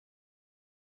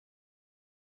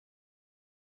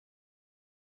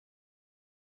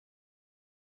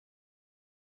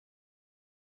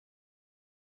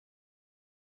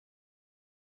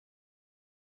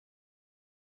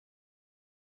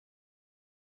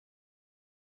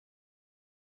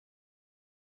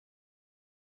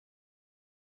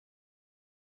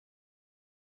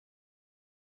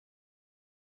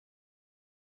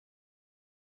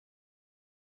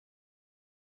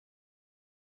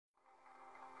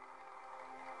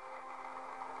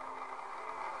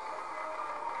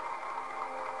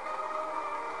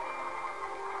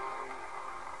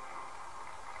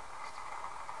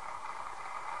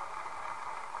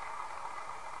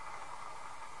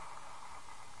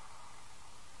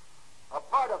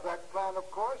plan, of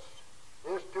course,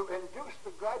 is to induce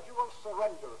the gradual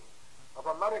surrender of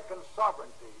American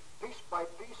sovereignty, piece by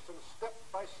piece and step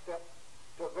by step,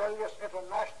 to various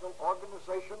international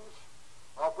organizations,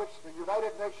 of which the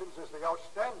United Nations is the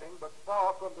outstanding but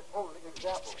far from the only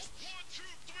example.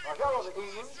 Now, here are the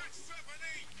aims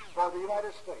for the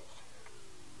United States.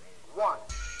 1.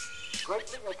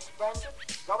 Greatly expanded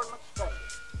government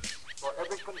spending for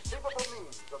every conceivable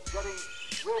means of getting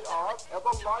rid of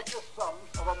ever larger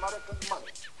sums of American money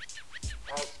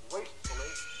as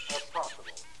wastefully as possible.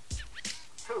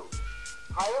 2.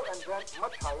 Higher and then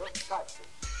much higher taxes.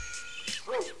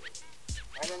 3.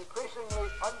 An increasingly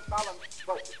unbalanced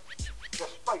budget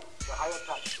despite the higher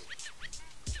taxes.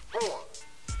 4.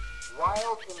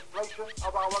 Wild inflation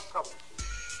of our currency.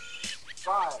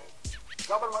 5.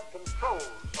 Government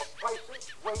controls of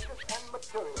prices, wages, and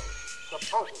materials,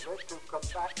 supposedly to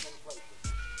combat inflation.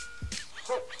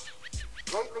 6.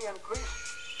 Greatly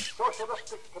increased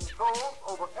socialistic controls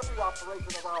over every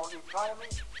operation of our economy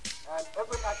and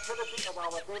every activity of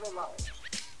our daily lives.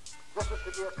 This is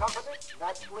to be accompanied,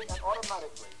 naturally and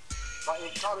automatically, by a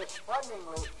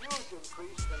correspondingly huge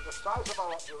increase in the size of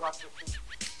our bureaucracy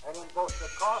and in both the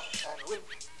cost and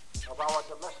reach of our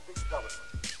domestic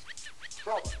government.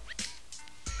 7.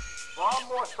 Far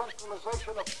more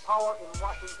centralization of power in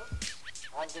Washington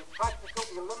and the practical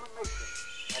elimination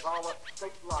of our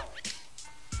state lines.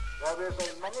 There is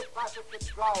a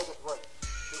many-faceted drive at work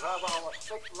to have our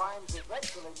state lines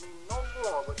eventually mean no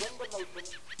more within the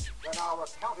nation than our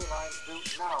county lines do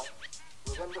now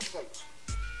within the states.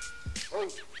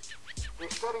 8. The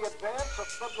steady advance of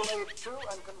federal aid to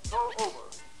and control over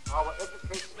our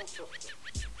educational system,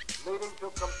 leading to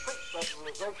complete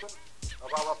federalization of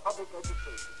our public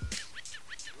education.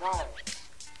 9.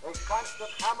 A constant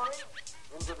hammering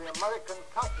into the American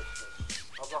consciousness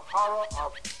of the horror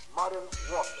of modern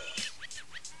warfare,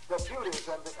 the duties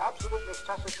and the absolute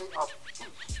necessity of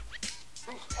peace.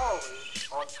 Peace always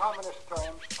on communist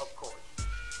terms, of course.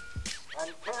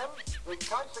 And 10, the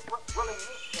consequent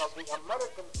willingness of the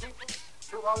American people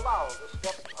to allow the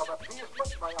steps of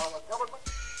appeasement by our government,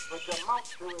 which amount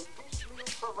to a piecemeal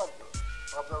surrender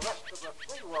of the rest of the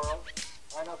free world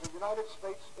and of the United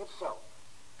States itself.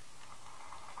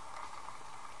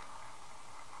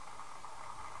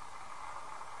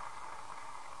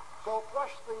 So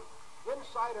brush the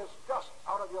insider's dust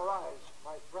out of your eyes,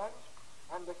 my friends,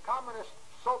 and the communist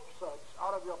soap suds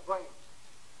out of your brains,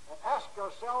 and ask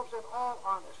yourselves in all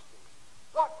honesty,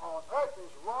 what on earth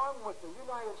is wrong with the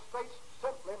United States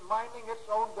simply minding its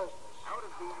own business? How to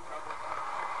beat trouble.